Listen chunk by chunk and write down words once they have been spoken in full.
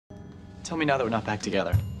Tell me now that we're not back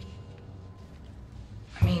together.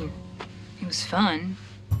 I mean, it was fun.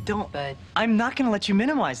 But I'm not gonna let you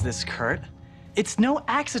minimize this, Kurt. It's no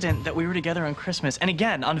accident that we were together on Christmas and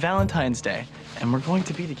again on Valentine's Day. And we're going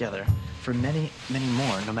to be together for many, many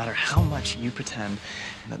more, no matter how much you pretend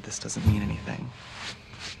that this doesn't mean anything.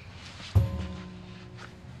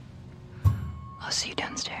 I'll see you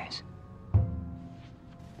downstairs.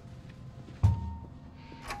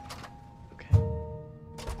 Okay.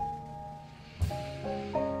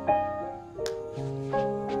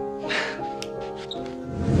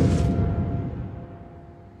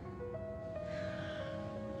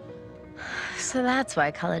 So that's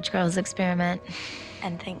why college girls experiment.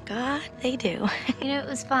 And thank God they do. You know, it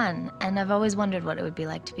was fun, and I've always wondered what it would be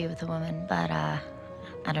like to be with a woman, but, I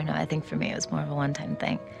don't know, I think for me it was more of a one-time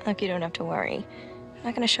thing. Look, you don't have to worry. I'm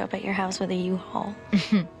not gonna show up at your house with a U-Haul.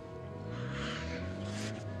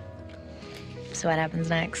 So what happens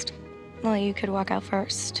next? Well, you could walk out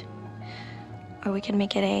first. Or we can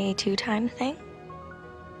make it a two-time thing.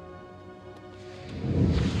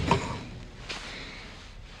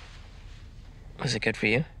 Was it good for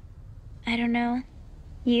you? I don't know.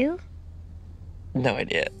 You? No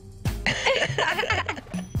idea.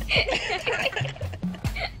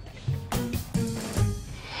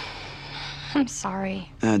 I'm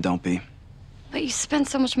sorry. Don't be. But you spent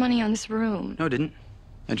so much money on this room. No, I didn't.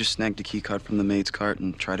 I just snagged a key card from the maid's cart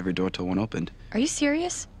and tried every door till one opened. Are you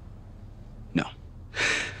serious? No.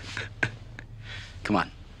 Come on.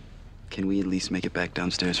 Can we at least make it back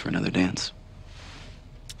downstairs for another dance?